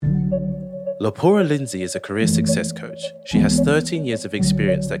Lapora Lindsay is a career success coach. She has 13 years of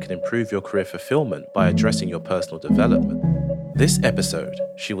experience that can improve your career fulfillment by addressing your personal development. This episode,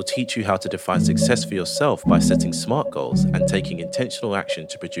 she will teach you how to define success for yourself by setting SMART goals and taking intentional action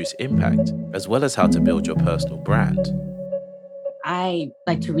to produce impact, as well as how to build your personal brand. I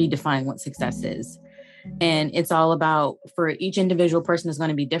like to redefine what success is. And it's all about, for each individual person is going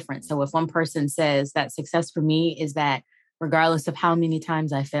to be different. So if one person says that success for me is that regardless of how many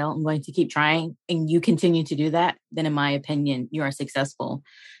times I fail, I'm going to keep trying, and you continue to do that, then in my opinion, you are successful.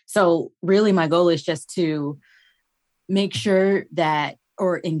 So really my goal is just to make sure that,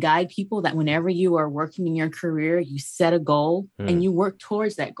 and guide people that whenever you are working in your career, you set a goal and you work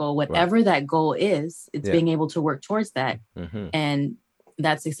towards that goal, whatever that goal is, it's being able to work towards that. And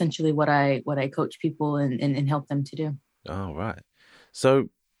that's essentially what I coach people and help them to do. Oh, right. So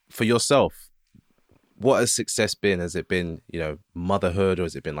for yourself, what has success been? Has it been, motherhood, or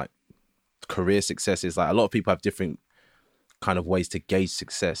has it been like career successes? Like, a lot of people have different kind of ways to gauge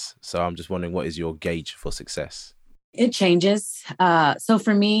success. So I'm just wondering, what is your gauge for success? It changes. So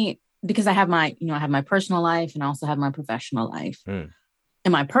for me, because I have my personal life and I also have my professional life. In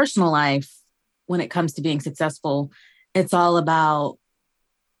my personal life, when it comes to being successful, it's all about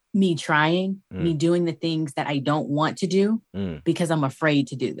me trying, me doing the things that I don't want to do because I'm afraid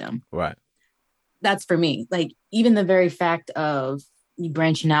to do them. Right. That's for me. Like, even the very fact of me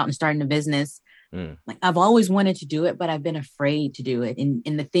branching out and starting a business, like, I've always wanted to do it, but I've been afraid to do it. And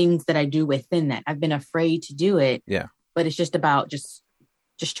the things that I do within that, I've been afraid to do it. Yeah. But it's just about just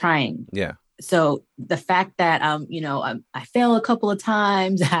trying. Yeah. So the fact that I fail a couple of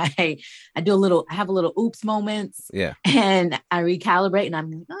times, I have a little oops moments. Yeah. And I recalibrate, and I'm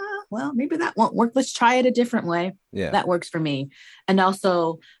like, well, maybe that won't work. Let's try it a different way. Yeah. That works for me. And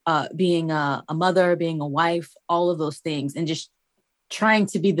also being a mother, being a wife, all of those things, and just trying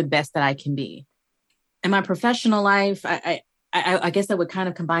to be the best that I can be. In my professional life, I guess I would kind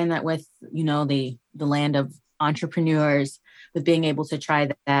of combine that with, the land of entrepreneurs, with being able to try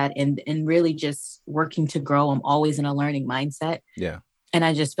that and really just working to grow. I'm always in a learning mindset. Yeah. And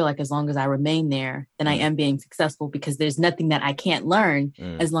I just feel like as long as I remain there, then I am being successful, because there's nothing that I can't learn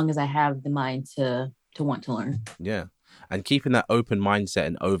as long as I have the mind to want to learn. Yeah. And keeping that open mindset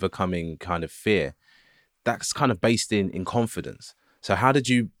and overcoming kind of fear, that's kind of based in confidence. So how did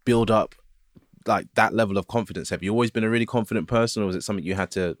you build up like that level of confidence? Have you always been a really confident person, or was it something you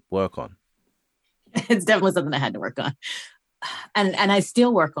had to work on? It's definitely something I had to work on. And I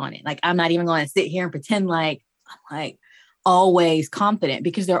still work on it. Like, I'm not even going to sit here and pretend like I'm like always confident,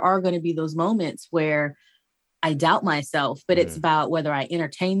 because there are going to be those moments where I doubt myself, but it's about whether I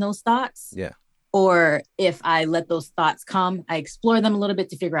entertain those thoughts. Yeah. Or if I let those thoughts come, I explore them a little bit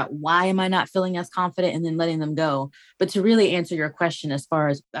to figure out why am I not feeling as confident, and then letting them go. But to really answer your question as far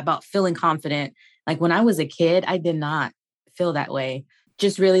as about feeling confident, like when I was a kid, I did not feel that way.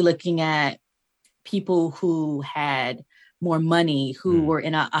 Just really looking at people who had more money, who were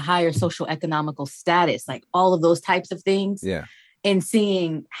in a higher social economical status, like all of those types of things. Yeah. And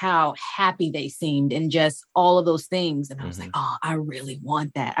seeing how happy they seemed and just all of those things. And I was like, oh, I really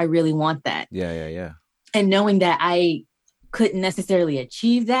want that. I really want that. Yeah. And knowing that I couldn't necessarily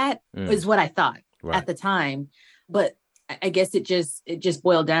achieve that is what I thought at the time. But I guess it just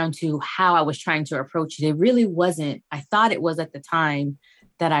boiled down to how I was trying to approach it. It really wasn't, I thought it was at the time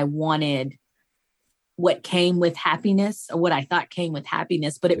that I wanted what came with happiness, or what I thought came with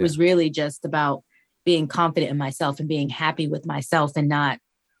happiness, but it was really just about being confident in myself and being happy with myself, and not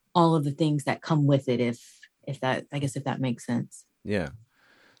all of the things that come with it. If that makes sense. Yeah.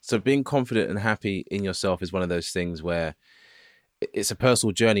 So being confident and happy in yourself is one of those things where it's a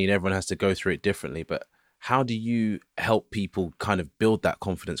personal journey and everyone has to go through it differently. But how do you help people kind of build that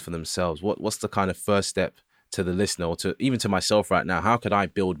confidence for themselves? What's the kind of first step to the listener, or to even to myself right now? How could I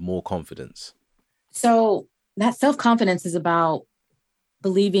build more confidence? So that self-confidence is about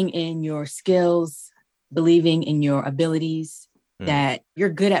believing in your skills, believing in your abilities, that you're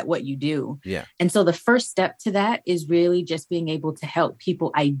good at what you do. Yeah. And so the first step to that is really just being able to help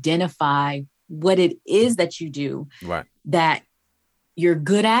people identify what it is that you do, right, that you're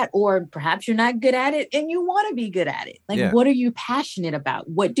good at, or perhaps you're not good at it and you want to be good at it. Like, what are you passionate about?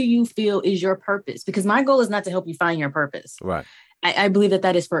 What do you feel is your purpose? Because my goal is not to help you find your purpose. Right. I believe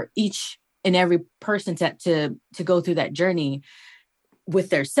that is for each and every person to go through that journey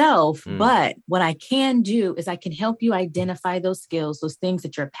with their self. But what I can do is I can help you identify those skills, those things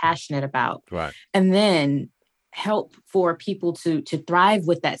that you're passionate about. Right. And then help for people to thrive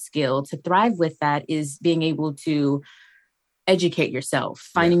with that skill. To thrive with that is being able to educate yourself,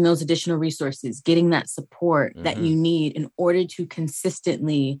 finding those additional resources, getting that support that you need in order to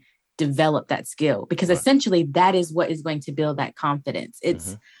consistently develop that skill, because essentially that is what is going to build that confidence.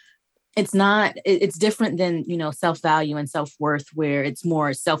 It's different than, self-value and self-worth, where it's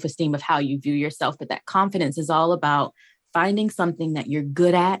more self-esteem of how you view yourself. But that confidence is all about finding something that you're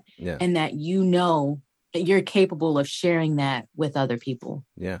good at and that that you're capable of sharing that with other people.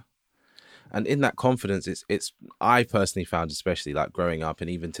 Yeah. And in that confidence, it's I personally found, especially like growing up and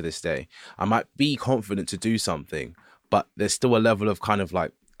even to this day, I might be confident to do something, but there's still a level of kind of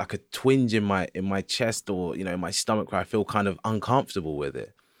like a twinge in my chest or, in my stomach where I feel kind of uncomfortable with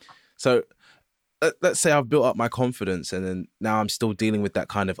it. So let's say I've built up my confidence and then now I'm still dealing with that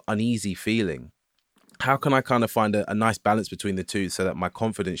kind of uneasy feeling. How can I kind of find a nice balance between the two so that my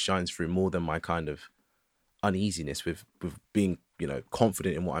confidence shines through more than my kind of uneasiness with being,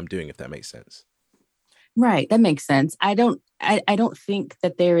 confident in what I'm doing, if that makes sense? Right. That makes sense. I don't think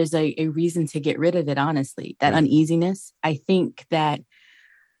that there is a reason to get rid of it, honestly, that uneasiness. I think that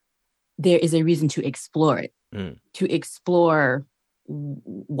there is a reason to explore it, to explore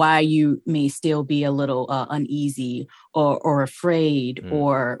why you may still be a little uneasy or afraid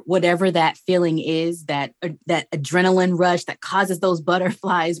or whatever that feeling is, that adrenaline rush that causes those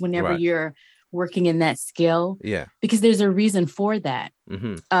butterflies whenever you're working in that skill. Yeah. Because there's a reason for that.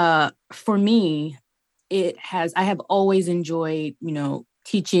 For me, I have always enjoyed,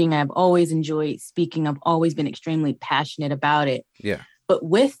 teaching. I've always enjoyed speaking. I've always been extremely passionate about it. Yeah. But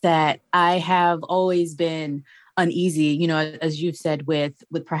with that, I have always been uneasy, as you've said, with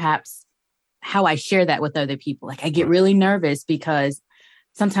perhaps how I share that with other people. Like I get really nervous because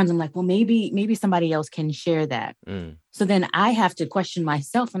sometimes I'm like, well, maybe somebody else can share that. So then I have to question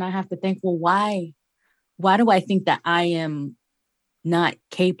myself and I have to think, well, why do I think that I am not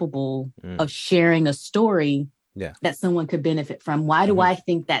capable of sharing a story that someone could benefit from? Why do I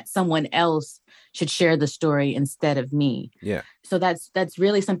think that someone else should share the story instead of me? Yeah. So that's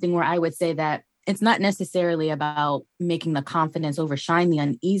really something where I would say that it's not necessarily about making the confidence overshine the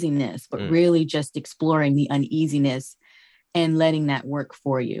uneasiness, but really just exploring the uneasiness and letting that work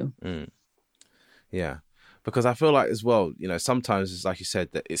for you. Yeah. Because I feel like as well, sometimes it's like you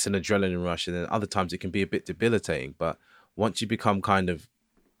said, that it's an adrenaline rush, and then other times it can be a bit debilitating. But once you become kind of,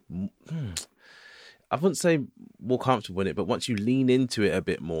 I wouldn't say more comfortable in it, but once you lean into it a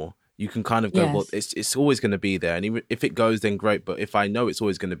bit more, you can kind of go, well, it's always going to be there. And even if it goes, then great. But if I know it's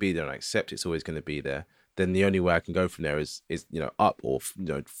always going to be there and I accept it's always going to be there, then the only way I can go from there is up or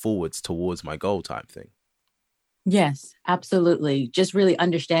forwards towards my goal type thing. Yes, absolutely. Just really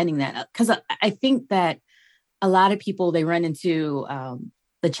understanding that, because I think that a lot of people, they run into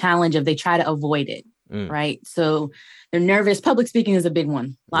the challenge of they try to avoid it, right? So they're nervous. Public speaking is a big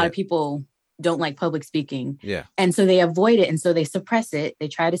one. A lot of people don't like public speaking. Yeah. And so they avoid it. And so they suppress it. They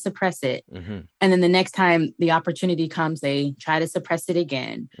try to suppress it. And then the next time the opportunity comes, they try to suppress it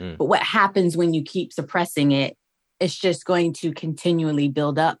again. But what happens when you keep suppressing it, it's just going to continually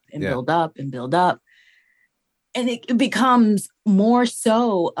build up and build up and build up. And it becomes more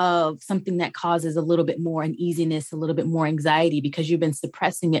so of something that causes a little bit more uneasiness, a little bit more anxiety, because you've been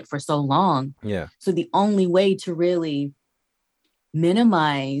suppressing it for so long. Yeah. So the only way to really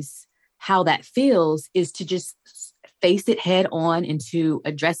minimize how that feels is to just face it head on and to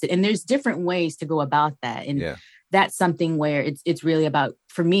address it. And there's different ways to go about that. And that's something where it's really about,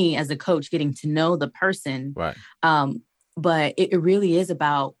 for me as a coach, getting to know the person. Right. But it really is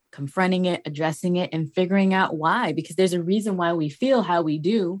about confronting it, addressing it, and figuring out why, because there's a reason why we feel how we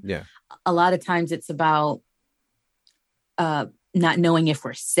do. Yeah. A lot of times it's about not knowing if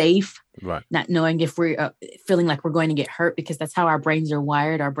we're safe, right? Not knowing if we're feeling like we're going to get hurt, because that's how our brains are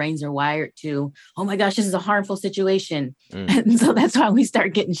wired. Our brains are wired to, oh my gosh, this is a harmful situation. And so that's why we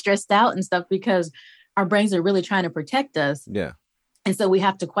start getting stressed out and stuff, because our brains are really trying to protect us. Yeah. And so we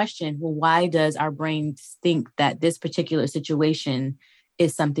have to question, well, why does our brain think that this particular situation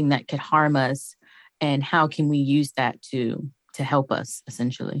is something that could harm us? And how can we use that to help us,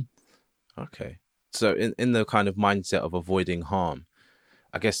 essentially? Okay. So in the kind of mindset of avoiding harm,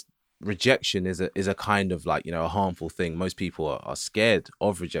 I guess rejection is a kind of like, a harmful thing. Most people are scared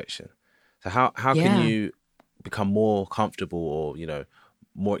of rejection. So how can you become more comfortable or,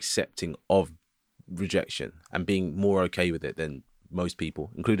 more accepting of rejection and being more okay with it than most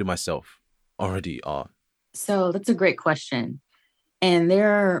people, including myself, already are? So that's a great question. And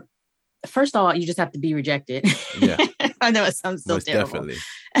first of all, you just have to be rejected. Yeah. I know it sounds so terrible. Definitely.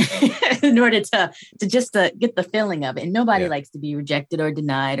 In order to get the feeling of it. And nobody likes to be rejected or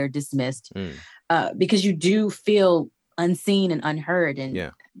denied or dismissed, because you do feel unseen and unheard.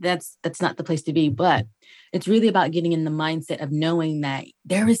 And that's not the place to be. But it's really about getting in the mindset of knowing that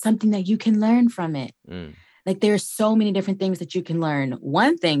there is something that you can learn from it. Like there's so many different things that you can learn.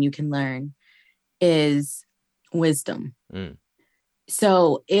 One thing you can learn is wisdom.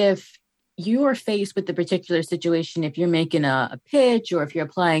 So if you are faced with a particular situation, if you're making a pitch or if you're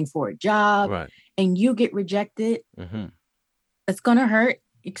applying for a job and you get rejected, it's going to hurt.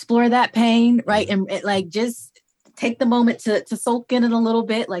 Explore that pain, right? And like just take the moment to soak in it a little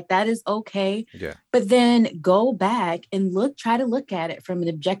bit. Like that is okay. Yeah. But then go back and try to look at it from an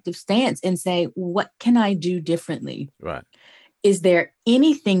objective stance and say, what can I do differently? Right. Is there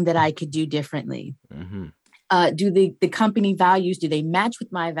anything that I could do differently? Do the company values, do they match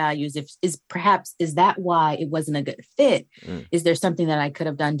with my values? Is that why it wasn't a good fit? Is there something that I could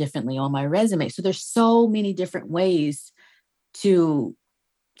have done differently on my resume? So there's so many different ways to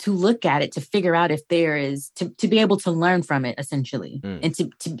look at it, to figure out if there is, to be able to learn from it essentially, and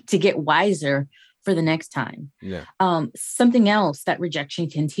to get wiser for the next time. Yeah. Something else that rejection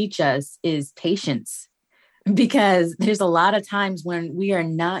can teach us is patience. Because there's a lot of times when we are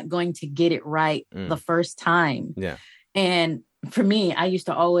not going to get it right the first time. Yeah. And for me, I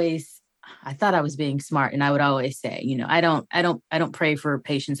thought I was being smart, and I would always say, I don't pray for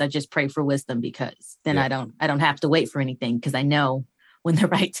patience. I just pray for wisdom, because then I don't have to wait for anything, because I know when the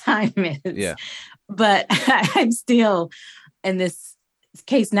right time is. Yeah. But I'm still in this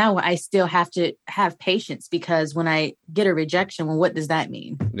case now where I still have to have patience, because when I get a rejection, well, what does that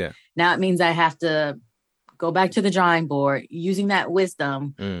mean? Yeah. Now it means I have to go back to the drawing board using that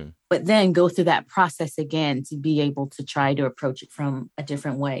wisdom, but then go through that process again to be able to try to approach it from a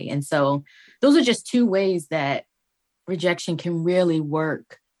different way. And so those are just two ways that rejection can really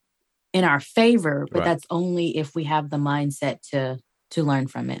work in our favor, but that's only if we have the mindset to learn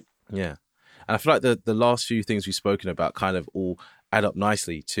from it. Yeah. And I feel like the last few things we've spoken about kind of all add up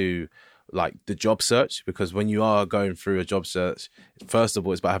nicely to like the job search, because when you are going through a job search, first of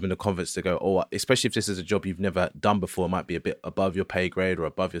all, it's about having the confidence to go, especially if this is a job you've never done before, it might be a bit above your pay grade or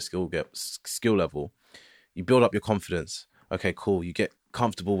above your skill level. You build up your confidence. Okay, cool. You get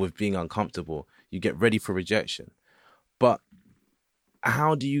comfortable with being uncomfortable. You get ready for rejection. But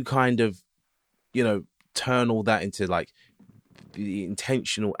how do you kind of, turn all that into like the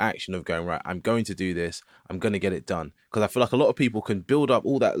intentional action of going, right, I'm going to do this, I'm going to get it done? Because I feel like a lot of people can build up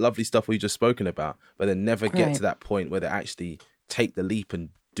all that lovely stuff we've just spoken about, but then never get to that point where they actually take the leap and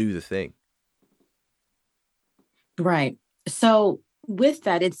do the thing. Right. So with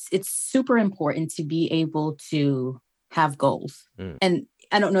that, it's super important to be able to have goals. And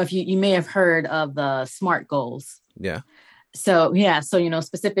I don't know if you may have heard of the SMART goals. Yeah. So,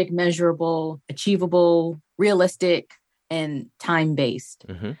 specific, measurable, achievable, realistic, and time-based.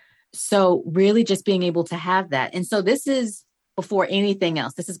 So really just being able to have that. And so this is before anything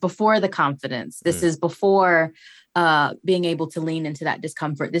else. This is before the confidence. This is before being able to lean into that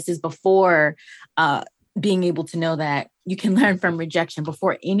discomfort. This is before being able to know that you can learn from rejection.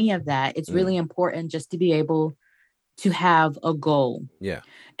 Before any of that, it's really important just to be able to have a goal. Yeah.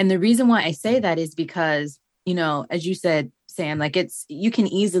 And the reason why I say that is because, as you said, Sam, like you can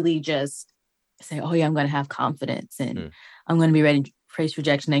easily just say, oh yeah, I'm going to have confidence and I'm going to be ready to face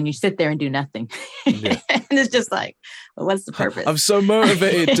rejection. And you sit there and do nothing. Yeah. And it's just like, well, what's the purpose? I'm so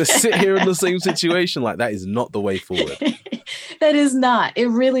motivated to sit here in the same situation. Like that is not the way forward. That is not. It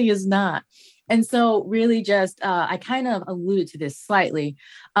really is not. And so really just, I kind of alluded to this slightly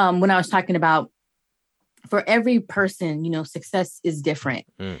when I was talking about for every person, success is different.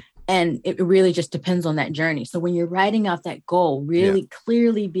 And it really just depends on that journey. So when you're writing out that goal, really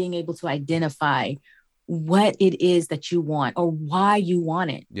clearly being able to identify what it is that you want or why you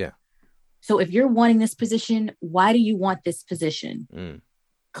want it. Yeah. So if you're wanting this position, why do you want this position?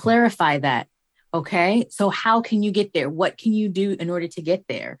 Clarify that. Okay. So how can you get there? What can you do in order to get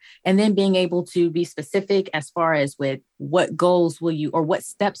there? And then being able to be specific as far as with what goals will you, or what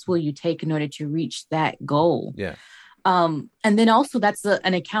steps will you take in order to reach that goal? Yeah. And then also that's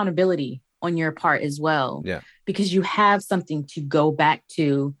an accountability on your part as well. Yeah. Because you have something to go back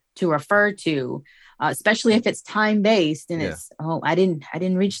to refer to, especially if it's time-based and it's, I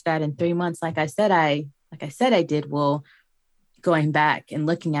didn't reach that in 3 months. Like I said, I did. Well, going back and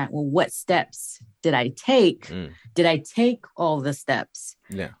looking at, well, what steps did I take? Did I take all the steps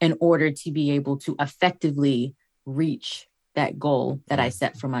in order to be able to effectively reach that goal that I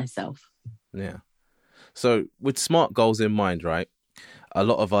set for myself? Yeah. So with SMART goals in mind, right? A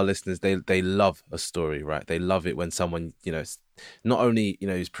lot of our listeners, they love a story, right? They love it when someone, not only,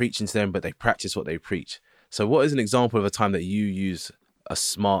 is preaching to them, but they practice what they preach. So what is an example of a time that you use a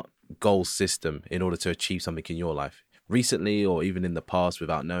SMART goal system in order to achieve something in your life? Recently or even in the past,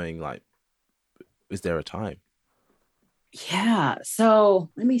 without knowing, like, is there a time? Yeah. So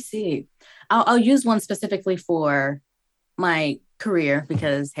let me see. I'll use one specifically for my career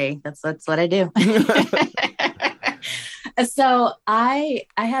because hey, that's what I do. So I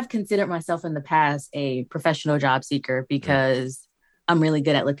have considered myself in the past a professional job seeker Mm, because I'm really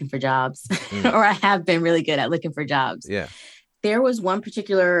good at looking for jobs, mm, or I have been really good at looking for jobs. yeah. There was one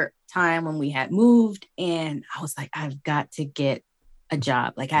particular time when we had moved, and I was like, I've got to get a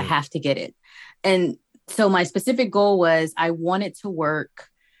job. Like, I Mm, have to get it. And so my specific goal was I wanted to work.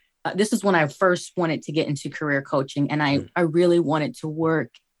 This is when I first wanted to get into career coaching, and mm, I really wanted to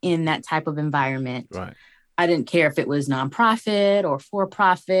work in that type of environment. right. I didn't care if it was nonprofit or for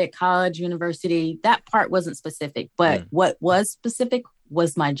profit, college, university. That part wasn't specific, but Mm, what was specific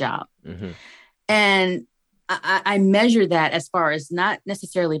was my job. hmm. And I measure that as far as not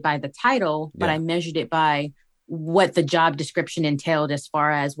necessarily by the title, but I Yeah. measured it by what the job description entailed as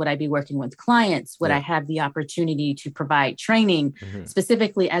far as would I be working with clients? Would I Yeah. have the opportunity to provide training Hmm.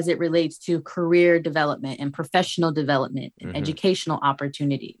 specifically as it relates to career development and professional development and Hmm. educational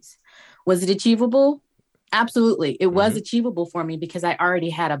opportunities? Was it achievable? Absolutely. It was Hmm. achievable for me because I already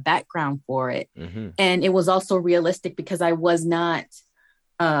had a background for it. Hmm. And it was also realistic because I was not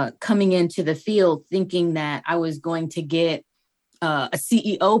coming into the field thinking that I was going to get a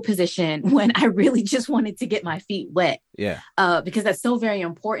CEO position when I really just wanted to get my feet wet. Yeah. Because that's so very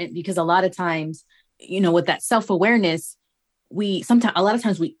important. Because a lot of times, with that self awareness, a lot of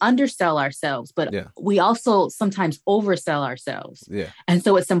times we undersell ourselves, but Yeah. we also sometimes oversell ourselves. Yeah. And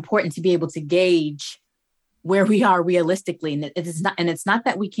so it's important to be able to gauge where we are realistically. And it's not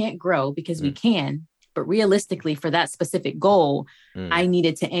that we can't grow because we Mm, can, but realistically for that specific goal, mm, I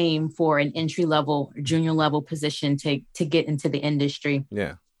needed to aim for an entry level, junior level position to get into the industry.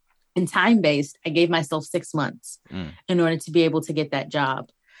 yeah. And time based, I gave myself 6 months Mm, in order to be able to get that job.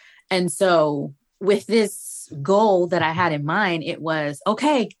 And so with this goal that I had in mind, it was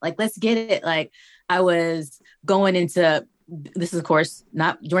okay, like, let's get it. Like, I was going into this is, of course,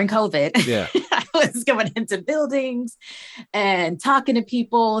 not during COVID. yeah. I was going into buildings and talking to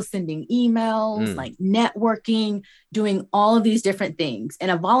people, sending emails, Mm, like networking, doing all of these different things.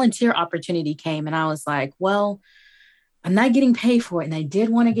 And a volunteer opportunity came, and I was like, well, I'm not getting paid for it. And I did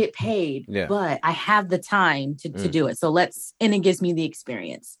want to get paid, yeah. but I have the time to Mm, do it. So and it gives me the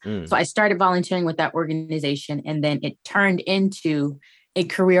experience. mm, So I started volunteering with that organization, and then it turned into a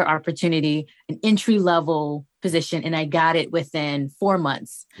career opportunity, an entry level position, and I got it within 4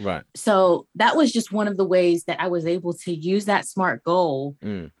 months. right. So that was just one of the ways that I was able to use that SMART goal,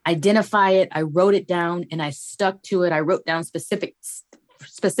 Mm, identify it. I wrote it down and I stuck to it. I wrote down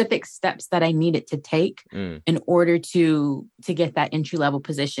specific steps that I needed to take mm, in order to get that entry level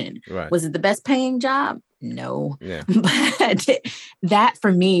position. right. Was it the best paying job? No. Yeah. But that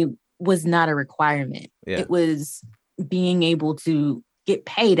for me was not a requirement. Yeah. It was being able to get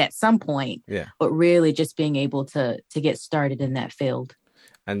paid at some point, Yeah. but really just being able to get started in that field.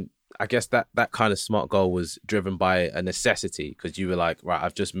 And I guess that kind of SMART goal was driven by a necessity because you were like, right,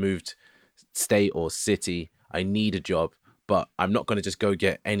 I've just moved state or city. I need a job, but I'm not going to just go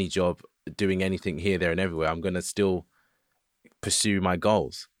get any job doing anything here, there, and everywhere. I'm going to still pursue my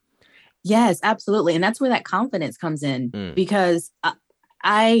goals. Yes, absolutely. And that's where that confidence comes in Mm, because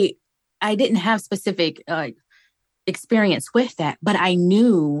I didn't have specific experience with that, but I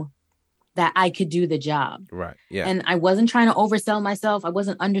knew that I could do the job. right. Yeah. And I wasn't trying to oversell myself. I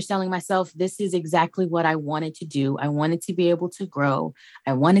wasn't underselling myself. This is exactly what I wanted to do. I wanted to be able to grow.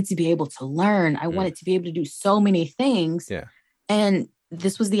 I wanted to be able to learn. I wanted to be able to do so many things. Yeah. And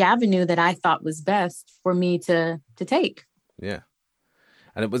this was the avenue that I thought was best for me to take. Yeah.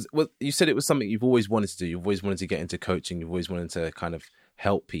 And it was, well, you said it was something you've always wanted to do. You've always wanted to get into coaching. You've always wanted to kind of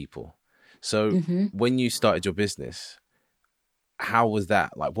help people. So when you started your business, how was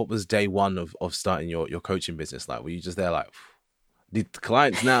that? Like, what was day one of starting your coaching business like? Were you just there like, need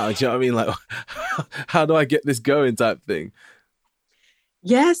clients now? Do you know what I mean? Like, how do I get this going type thing?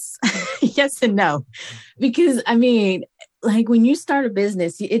 Yes, yes and no. Because I mean, like when you start a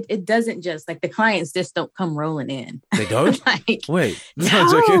business, it doesn't just like the clients just don't come rolling in. They don't? Like, Wait. No, no, I'm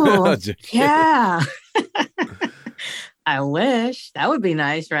joking. I'm joking. yeah. I wish that would be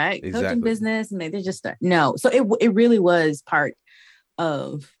nice, right? Exactly. Coaching business, and they just start. No. So it really was part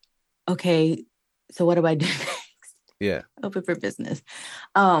of, okay, so what do I do next? Yeah. Open for business.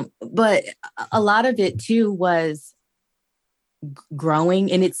 But a lot of it too was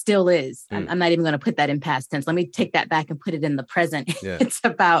growing, and it still is. I'm not even going to put that in past tense. Let me take that back and put it in the present. Yeah. It's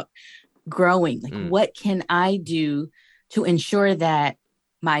about growing. Like, what can I do to ensure that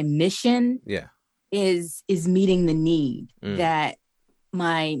my mission Yeah. is meeting the need that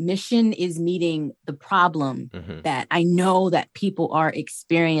my mission is meeting the problem Mm-hmm. that I know that people are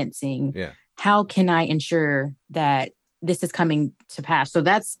experiencing. Yeah. How can I ensure that this is coming to pass? So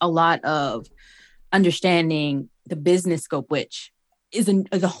that's a lot of understanding the business scope, which is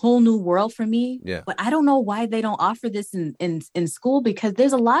a whole new world for me. Yeah. But I don't know why they don't offer this in school, because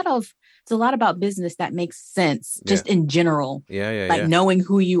it's a lot about business that makes sense just in general. Yeah. Knowing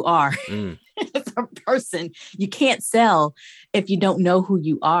who you are Mm. as a person. You can't sell if you don't know who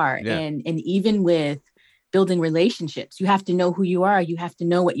you are. Yeah. And even with building relationships, you have to know who you are. You have to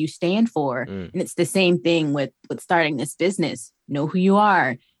know what you stand for. Mm. And it's the same thing with starting this business. Know who you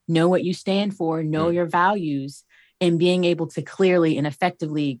are, know what you stand for, know your values, and being able to clearly and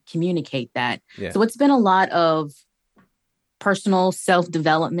effectively communicate that. Yeah. So it's been a lot of personal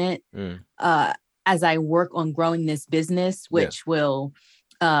self-development as I work on growing this business, which will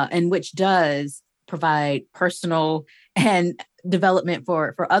and which does provide personal and development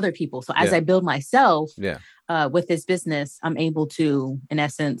for other people. So as I build myself with this business, I'm able to, in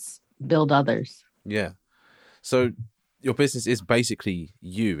essence, build others. Yeah. So your business is basically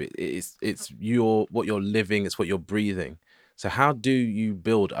you. It's what you're living. It's what you're breathing. So how do you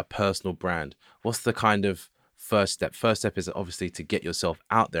build a personal brand? What's the kind of first step? First step is obviously to get yourself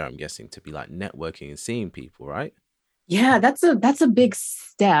out there, I'm guessing, to be like networking and seeing people, right? Yeah, that's a big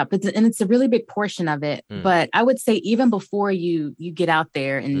step. It's a really big portion of it. But I would say even before you get out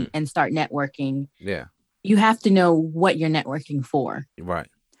there and start networking, you have to know what you're networking for. Right.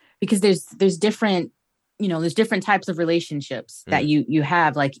 Because there's different, there's different types of relationships that you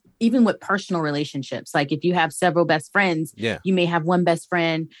have, like even with personal relationships. Like if you have several best friends, you may have one best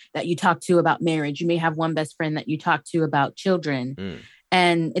friend that you talk to about marriage. You may have one best friend that you talk to about children.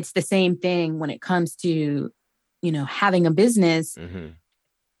 And it's the same thing when it comes to having a business.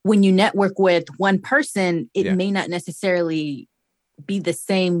 When you network with one person, it may not necessarily be the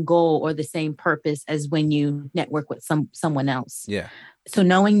same goal or the same purpose as when you network with someone else. Yeah. So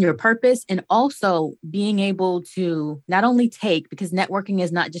knowing your purpose and also being able to not only take, because networking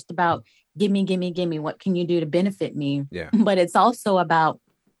is not just about give me, what can you do to benefit me? Yeah. But it's also about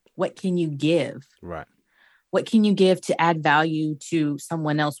what can you give? Right. What can you give to add value to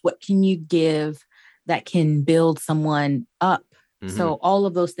someone else? What can you give that can build someone up? So all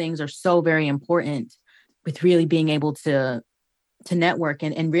of those things are so very important with really being able to network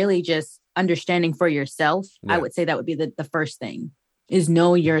and really just understanding for yourself. I would say that would be the first thing is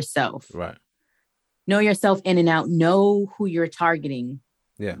know yourself. Right. Know yourself in and out. Know who you're targeting.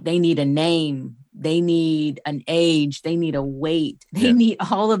 Yeah. They need a name. They need an age. They need a weight. They need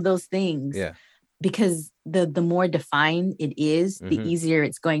all of those things. Yeah. Because the more defined it is, the easier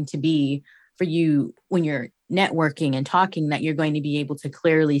it's going to be for you when you're networking and talking, that you're going to be able to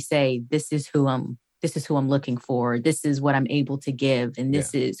clearly say, this is who I'm looking for. This is what I'm able to give. And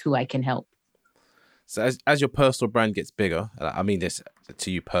this is who I can help. So as your personal brand gets bigger, I mean this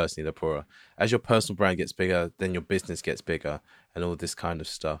to you personally, Lepora, as your personal brand gets bigger, then your business gets bigger and all this kind of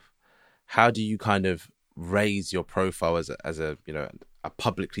stuff. How do you kind of raise your profile as a a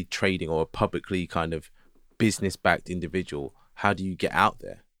publicly trading or a publicly kind of business-backed individual? How do you get out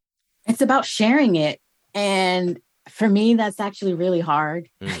there? It's about sharing it. And for me, that's actually really hard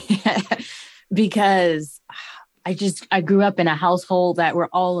because I grew up in a household that were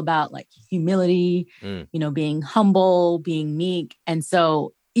all about like humility, being humble, being meek. And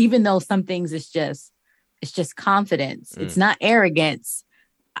so even though some things it's just confidence, it's not arrogance.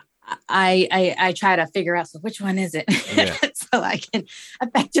 I try to figure out, so which one is it? So I can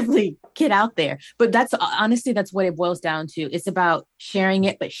effectively get out there. But that's honestly, that's what it boils down to. It's about sharing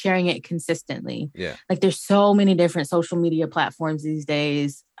it, but sharing it consistently. Yeah. Like there's so many different social media platforms these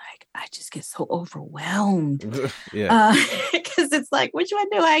days. Like I just get so overwhelmed. Because it's like, which one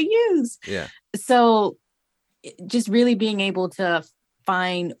do I use? Yeah. So just really being able to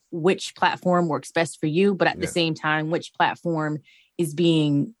find which platform works best for you, but at the same time, which platform is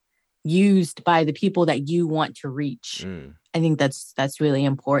being used by the people that you want to reach. I think that's really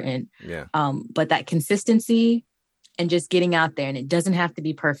important. Yeah. But that consistency and just getting out there, and it doesn't have to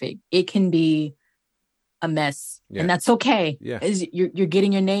be perfect. It can be a mess, and that's okay. Yeah. You're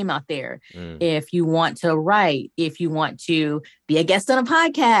getting your name out there. If you want to write, if you want to be a guest on a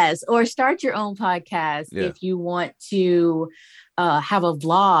podcast or start your own podcast, if you want to have a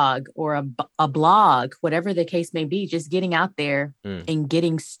vlog or a blog, whatever the case may be, just getting out there and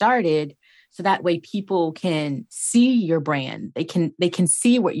getting started. So that way people can see your brand. They can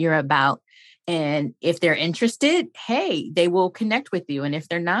see what you're about. And if they're interested, hey, they will connect with you. And if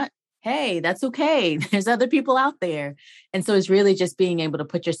they're not, hey, that's okay. There's other people out there. And so it's really just being able to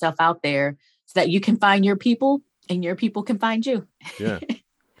put yourself out there so that you can find your people and your people can find you. Yeah.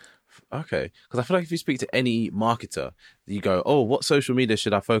 Okay. Because I feel like if you speak to any marketer, you go, oh, what social media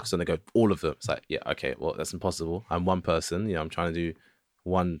should I focus on? They go, all of them. It's like, yeah, okay, well, that's impossible. I'm one person. I'm trying to do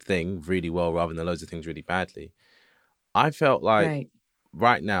one thing really well rather than loads of things really badly. I felt like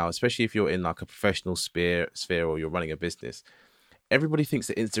right now, especially if you're in like a professional sphere or you're running a business, everybody thinks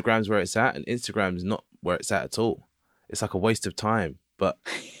that Instagram's where it's at, and Instagram's not where it's at all. It's like a waste of time. But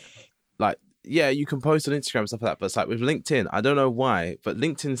like, yeah, you can post on Instagram and stuff like that, but it's like with LinkedIn, I don't know why, but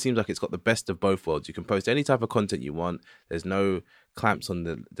LinkedIn seems like it's got the best of both worlds. You can post any type of content you want. There's no clamps on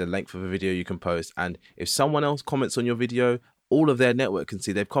the length of a video you can post. And if someone else comments on your video, all of their network can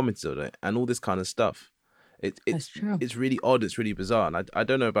see they've commented on it and all this kind of stuff. That's true. It's really odd. It's really bizarre. And I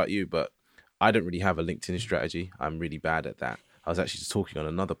don't know about you, but I don't really have a LinkedIn strategy. I'm really bad at that. I was actually just talking on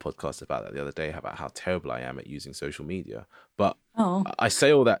another podcast about that the other day, about how terrible I am at using social media. But I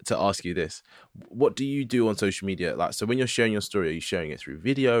say all that to ask you this. What do you do on social media? Like, so when you're sharing your story, are you sharing it through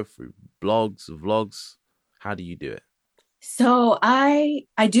video, through blogs, vlogs? How do you do it? So I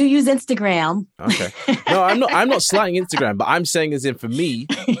do use Instagram. Okay. No, I'm not slighting Instagram, but I'm saying as in for me,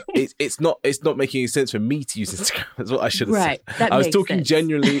 it's not making any sense for me to use Instagram. That's what I should have said. That I was talking sense.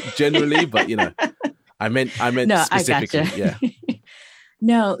 generally, but I meant no, specifically. I gotcha. Yeah.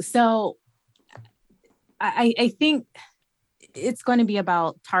 No, so I think it's going to be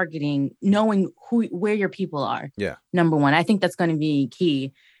about targeting, knowing where your people are. Yeah. Number one, I think that's going to be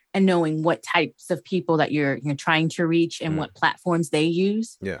key, and knowing what types of people that you're trying to reach and what platforms they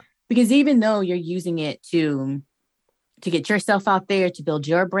use. Yeah. Because even though you're using it to get yourself out there, to build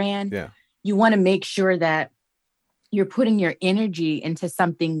your brand, you want to make sure that you're putting your energy into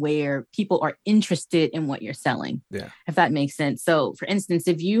something where people are interested in what you're selling. Yeah. If that makes sense. So for instance,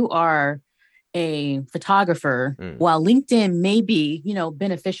 if you are a photographer, while LinkedIn may be,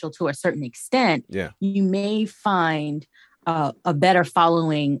 beneficial to a certain extent, you may find a better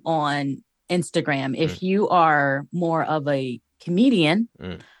following on Instagram. If you are more of a comedian,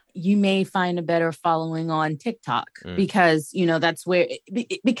 you may find a better following on TikTok because, that's where,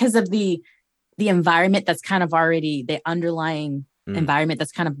 because of the environment that's kind of already, the underlying environment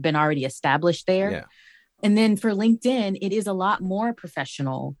that's kind of been already established there. Yeah. And then for LinkedIn, it is a lot more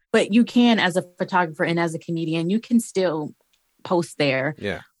professional, but you can, as a photographer and as a comedian, you can still post there.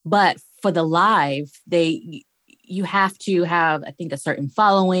 Yeah. But for the live, you have to have, I think, a certain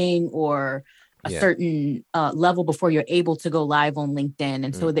following or a certain level before you're able to go live on LinkedIn.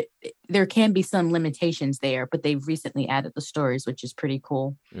 And so there can be some limitations there, but they've recently added the stories, which is pretty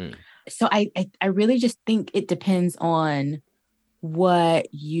cool. So I really just think it depends on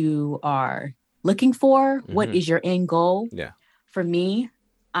what you are looking for. What is your end goal? Yeah. For me,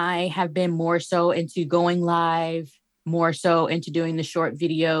 I have been more so into going live, more so into doing the short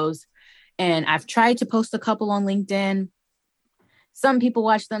videos. And I've tried to post a couple on LinkedIn. Some people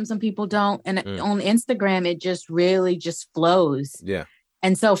watch them, some people don't. And on Instagram, it just really just flows. Yeah.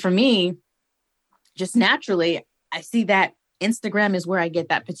 And so for me, just naturally, I see that Instagram is where I get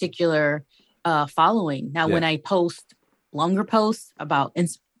that particular following. Now, when I post longer posts about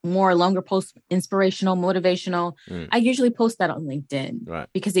longer posts, inspirational, motivational, I usually post that on LinkedIn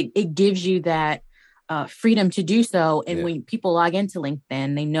because it gives you that freedom to do so. And when people log into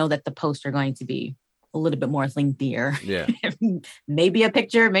LinkedIn, they know that the posts are going to be a little bit more lengthier. Yeah. Maybe a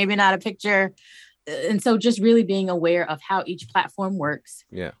picture, maybe not a picture. And so just really being aware of how each platform works,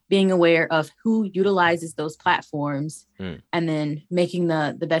 being aware of who utilizes those platforms, and then making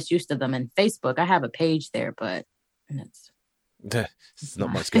the best use of them. And Facebook, I have a page there, but there's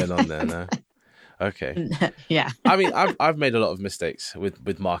not much going on there, no. Okay. Yeah. I mean, I've made a lot of mistakes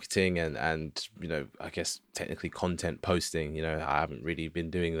with marketing and I guess technically content posting. I haven't really been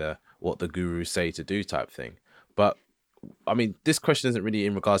doing what the gurus say to do type thing. But I mean, this question isn't really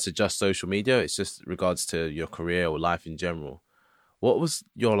in regards to just social media. It's just regards to your career or life in general. What was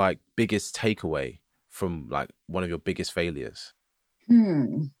your biggest takeaway from one of your biggest failures?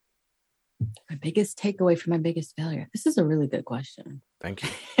 My biggest takeaway from my biggest failure. This is a really good question. Thank you.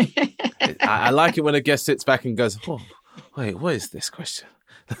 I like it when a guest sits back and goes, "Oh, wait, what is this question?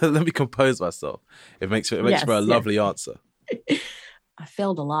 Let me compose myself." It makes for a lovely answer. I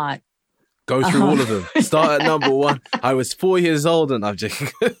failed a lot. Go through all of them. Start at number one. I was 4 years old and I'm joking.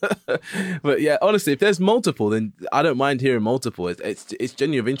 But yeah, honestly, if there's multiple, then I don't mind hearing multiple. It's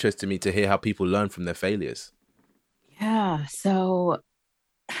genuinely of interest to me to hear how people learn from their failures. Yeah. So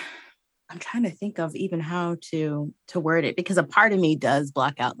I'm trying to think of even how to word it, because a part of me does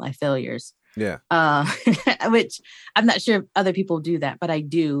block out my failures. Yeah. Which I'm not sure if other people do that, but I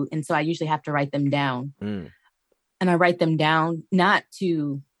do. And so I usually have to write them down. And I write them down not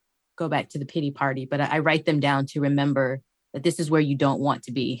to go back to the pity party, but I write them down to remember that this is where you don't want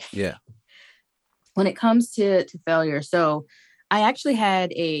to be. Yeah. When it comes to failure. So I actually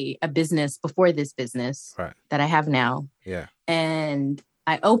had a business before this business that I have now. Yeah. And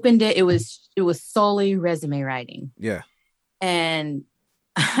I opened it. It was solely resume writing. Yeah. And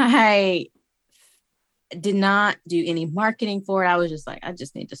I did not do any marketing for it. I was just like, I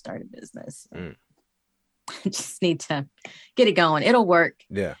just need to start a business. I just need to get it going. It'll work.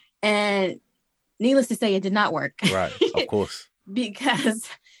 Yeah. And needless to say, it did not work. Right. Of course. Because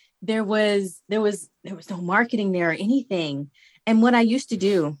there was no marketing there or anything. And what I used to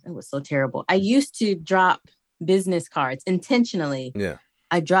do, it was so terrible. I used to drop business cards intentionally. Yeah.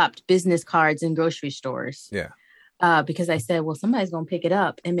 I dropped business cards in grocery stores. Yeah. Because I said, well, somebody's going to pick it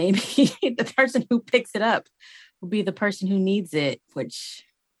up. And maybe the person who picks it up will be the person who needs it, which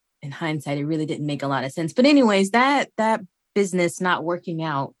in hindsight, it really didn't make a lot of sense. But anyways, that business not working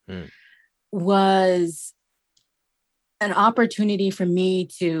out was an opportunity for me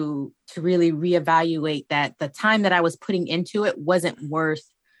to really reevaluate that the time that I was putting into it wasn't worth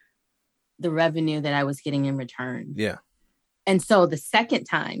the revenue that I was getting in return. Yeah. And so the second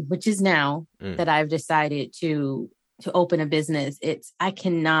time, which is now that I've decided to open a business, I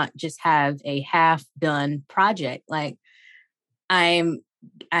cannot just have a half done project. Like I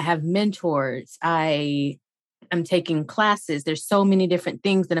have mentors. I'm taking classes. There's so many different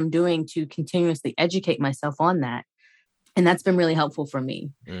things that I'm doing to continuously educate myself on that. And that's been really helpful for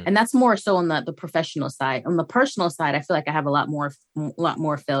me. And that's more so on the professional side. On the personal side, I feel like I have a lot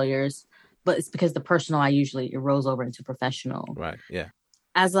more failures, but it's because the personal, it rolls over into professional. Right. Yeah.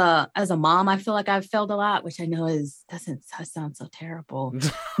 As a mom, I feel like I've failed a lot, which I know doesn't sound so terrible,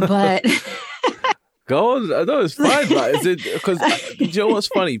 but go on. I know it's fine. Like, is it because do you know what's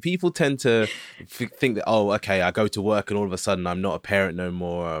funny? People tend to think that, oh, okay, I go to work and all of a sudden I'm not a parent no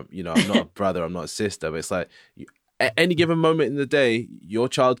more. I'm not a brother. I'm not a sister. But it's like at any given moment in the day, your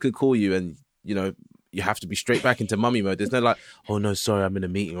child could call you and you have to be straight back into mummy mode. There's no like, oh no, sorry, I'm in a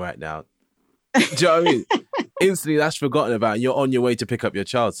meeting right now. Do you know what I mean? Instantly, that's forgotten about. And you're on your way to pick up your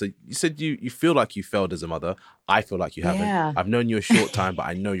child. So you said you feel like you failed as a mother. I feel like you haven't. Yeah. I've known you a short time, but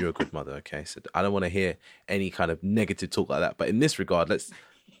I know you're a good mother. Okay, so I don't want to hear any kind of negative talk like that. But in this regard,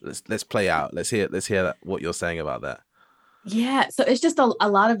 let's play out. Let's hear what you're saying about that. Yeah. So it's just a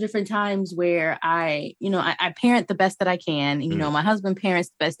lot of different times where I parent the best that I can. My husband parents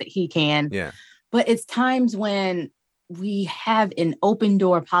the best that he can. Yeah. But it's times when we have an open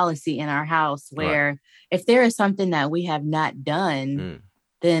door policy in our house where if there is something that we have not done,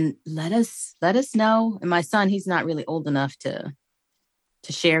 then let us know. And my son, he's not really old enough to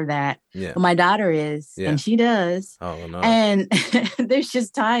share that. Yeah. But my daughter is, and she does. Oh no. And there's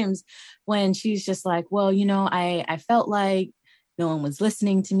just times when she's just like, well, I felt like no one was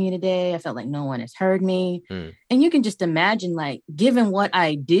listening to me today. I felt like no one has heard me. And you can just imagine, like, given what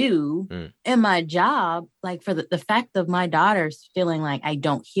I do in my job, like for the fact of my daughter's feeling like I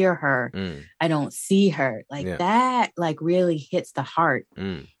don't hear her, I don't see her, like that, like really hits the heart.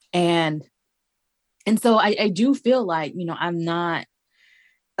 And so I do feel like, I'm not,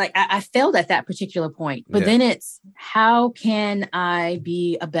 like, I failed at that particular point, but then it's, how can I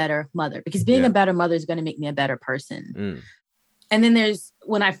be a better mother? Because being a better mother is going to make me a better person. And then there's,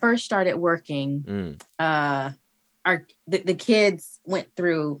 when I first started working, the kids went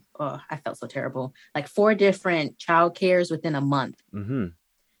through, I felt so terrible, like 4 different child cares within a month.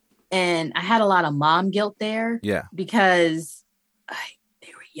 And I had a lot of mom guilt there because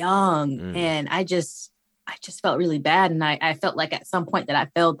they were young and I just felt really bad. And I felt like at some point that I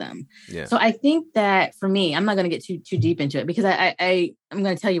failed them. So I think that for me, I'm not going to get too deep into it because I'm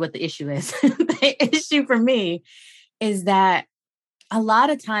going to tell you what the issue is. The issue for me is that a lot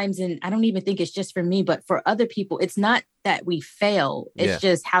of times, and I don't even think it's just for me, but for other people, it's not that we fail. It's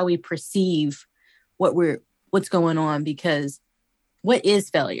just how we perceive what's going on, because what is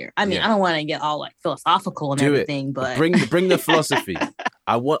failure? I mean, I don't want to get all like philosophical and everything, but bring the philosophy.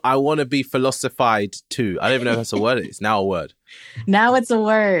 I want to be philosophized too. I don't even know if that's a word. It's now a word. Now it's a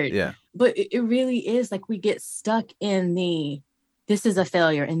word. Yeah. But it really is like we get stuck in this is a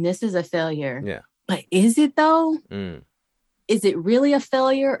failure and this is a failure. Yeah. But is it though? Is it really a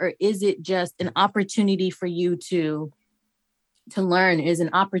failure, or is it just an opportunity for you to learn? Is an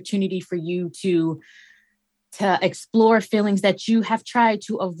opportunity for you to explore feelings that you have tried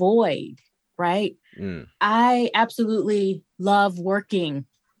to avoid, right? I absolutely love working.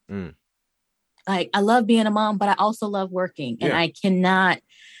 Like, I love being a mom, but I also love working. And I cannot,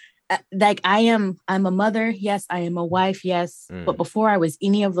 I'm a mother. Yes, I am a wife. Yes. But before I was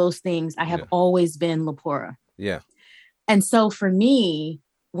any of those things, I have always been Lepora. Yeah. And so for me,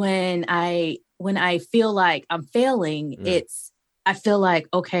 when I feel like I'm failing, I feel like,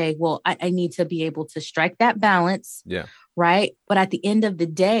 okay, well, I need to be able to strike that balance. Yeah. Right. But at the end of the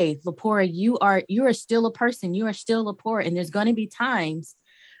day, Lepora, you are still a person. You are still Lepora. And there's going to be times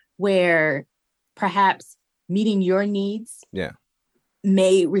where perhaps meeting your needs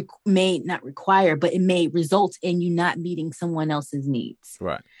may not require, but it may result in you not meeting someone else's needs.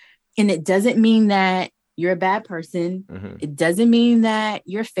 Right. And it doesn't mean that you're a bad person. Mm-hmm. It doesn't mean that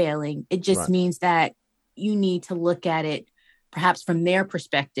you're failing. It just Right. means that you need to look at it perhaps from their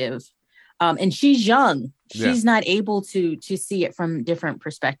perspective. And she's young. She's not able to see it from different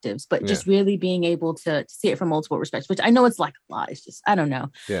perspectives, but just really being able to see it from multiple perspectives, which I know it's like a lot. It's just, I don't know.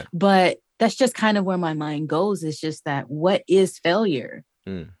 Yeah. But that's just kind of where my mind goes. It's just that, what is failure?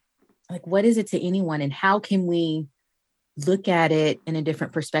 Like, what is it to anyone? And how can we look at it in a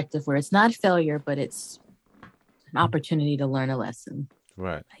different perspective where it's not failure, but it's an opportunity to learn a lesson?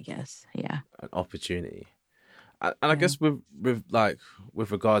 Right. I guess. Yeah. An opportunity. And I guess with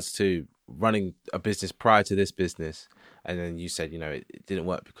regards to running a business prior to this business, and then you said, it didn't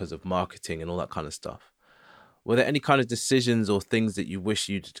work because of marketing and all that kind of stuff. Were there any kind of decisions or things that you wish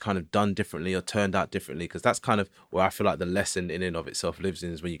you'd kind of done differently or turned out differently? Because that's kind of where I feel like the lesson in and of itself lives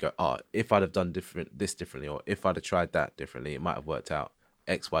in, is when you go, if I'd have done this differently, or if I'd have tried that differently, it might have worked out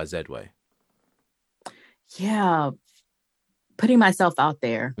X, Y, Z way. Yeah. Putting myself out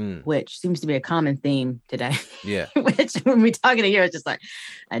there, which seems to be a common theme today. Yeah. Which when we're talking to you, it's just like,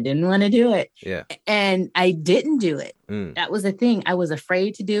 I didn't want to do it. Yeah. And I didn't do it. That was the thing. I was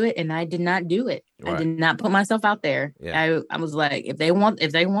afraid to do it, and I did not do it. Right. I did not put myself out there. Yeah. I was like, if they want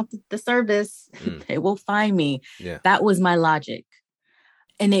the service, they will find me. Yeah. That was my logic.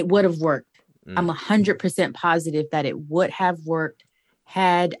 And it would have worked. I'm 100% positive that it would have worked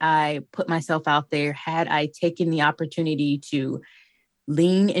had I put myself out there, had I taken the opportunity to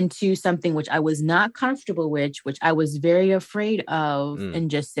lean into something which I was not comfortable with, which I was very afraid of, and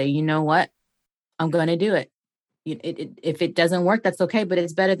just say, you know what, I'm going to do it. If it doesn't work, that's okay, but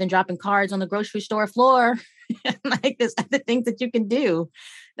it's better than dropping cards on the grocery store floor. Like, there's other things that you can do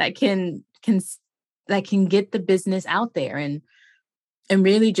that can get the business out there, and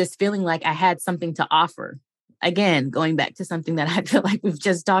really just feeling like I had something to offer. Again, going back to something that I feel like we've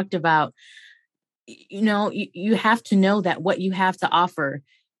just talked about, you have to know that what you have to offer,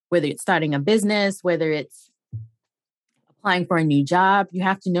 whether it's starting a business, whether it's applying for a new job, you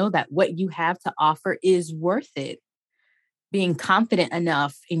have to know that what you have to offer is worth it. Being confident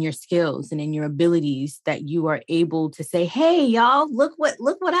enough in your skills and in your abilities that you are able to say, hey, y'all, look what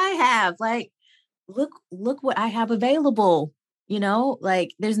I have. Like, look what I have available.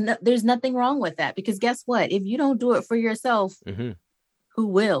 Like, there's nothing wrong with that, because guess what? If you don't do it for yourself, who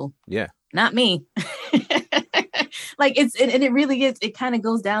will? Yeah. Not me. Like, and it really is. It kind of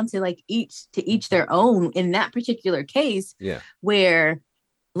goes down to like each their own in that particular case. Yeah. Where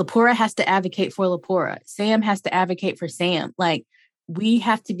Lepora has to advocate for Lepora. Sam has to advocate for Sam. Like, we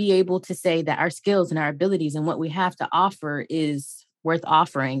have to be able to say that our skills and our abilities and what we have to offer is worth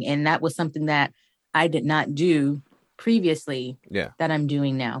offering. And that was something that I did not do previously, that I'm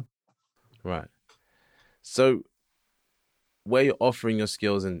doing now. Right. So where you're offering your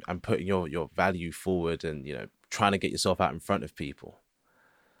skills and putting your value forward and, trying to get yourself out in front of people,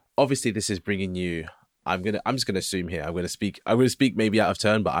 obviously this is bringing you, I'm just going to assume here, I'm going to speak maybe out of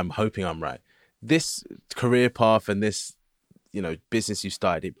turn, but I'm hoping I'm right. This career path and this, business you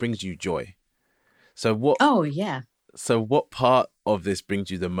started, it brings you joy. So what? Oh, yeah. So what part of this brings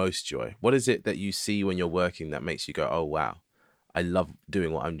you the most joy? What is it that you see when you're working that makes you go, oh, wow, I love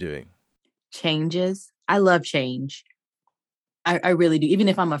doing what I'm doing? Changes. I love change. I really do. Even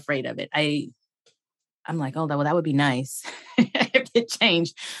if I'm afraid of it, I'm like, oh, that would be nice if it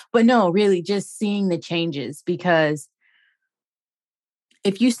changed. But no, really just seeing the changes, because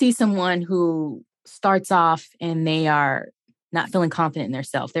if you see someone who starts off and they are not feeling confident in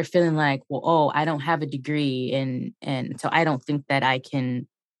themselves, they're feeling like, well, I don't have a degree, and so I don't think that I can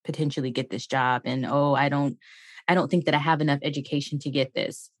potentially get this job, and I don't think that I have enough education to get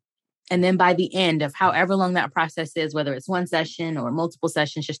this. And then by the end of however long that process is, whether it's one session or multiple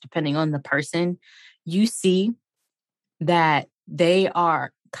sessions, just depending on the person, you see that they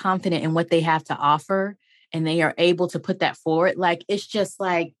are confident in what they have to offer, and they are able to put that forward. Like, it's just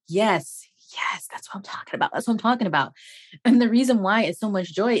like, yes, that's what I'm talking about. That's what I'm talking about. And the reason why it's so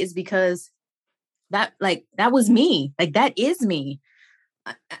much joy is because that was me. Like, that is me.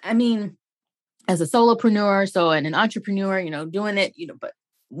 I mean, as a solopreneur, and an entrepreneur, doing it, but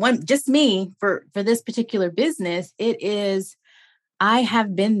just me for this particular business, it is, I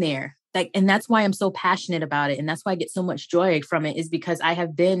have been there. and that's why I'm so passionate about it. And that's why I get so much joy from it, is because I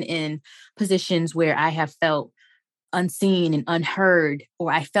have been in positions where I have felt unseen and unheard,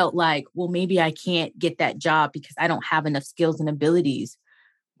 or I felt like, well, maybe I can't get that job because I don't have enough skills and abilities.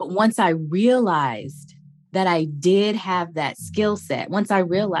 But once I realized that I did have that skill set, once I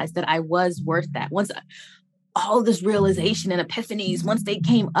realized that I was worth that, once all this realization and epiphanies, once they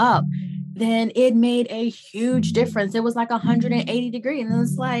came up, then it made a huge difference. It was like 180 degrees. And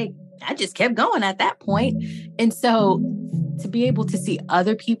it's like, I just kept going at that point. And so to be able to see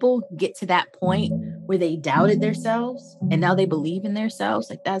other people get to that point where they doubted themselves and now they believe in themselves,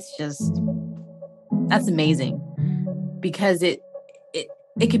 like that's amazing. Because it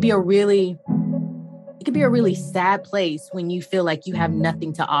could be a really sad place when you feel like you have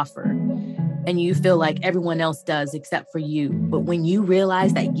nothing to offer and you feel like everyone else does except for you. But when you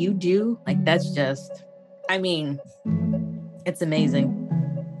realize that you do, like that's just, it's amazing.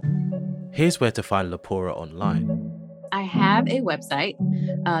 Here's where to find Lapora online. I have a website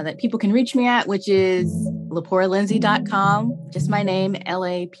that people can reach me at, which is laporalindsey.com. Just my name,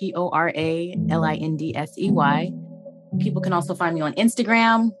 LaporaLindsey. People can also find me on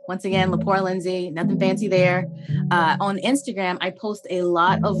Instagram. Once again, Lapora Lindsey, nothing fancy there. On Instagram, I post a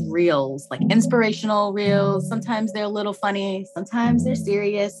lot of reels, like inspirational reels. Sometimes they're a little funny, sometimes they're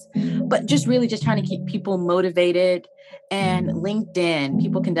serious, but just really just trying to keep people motivated. And LinkedIn,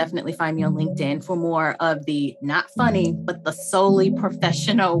 people can definitely find me on LinkedIn for more of the not funny, but the solely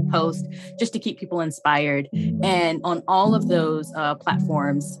professional post, just to keep people inspired. And on all of those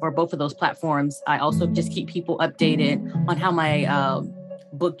platforms, or both of those platforms, I also just keep people updated on how my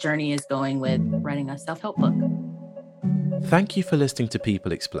book journey is going with writing a self-help book. Thank you for listening to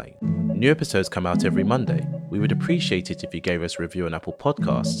People Explain. New episodes come out every Monday. We would appreciate it if you gave us a review on Apple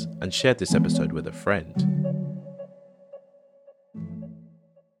Podcasts and shared this episode with a friend.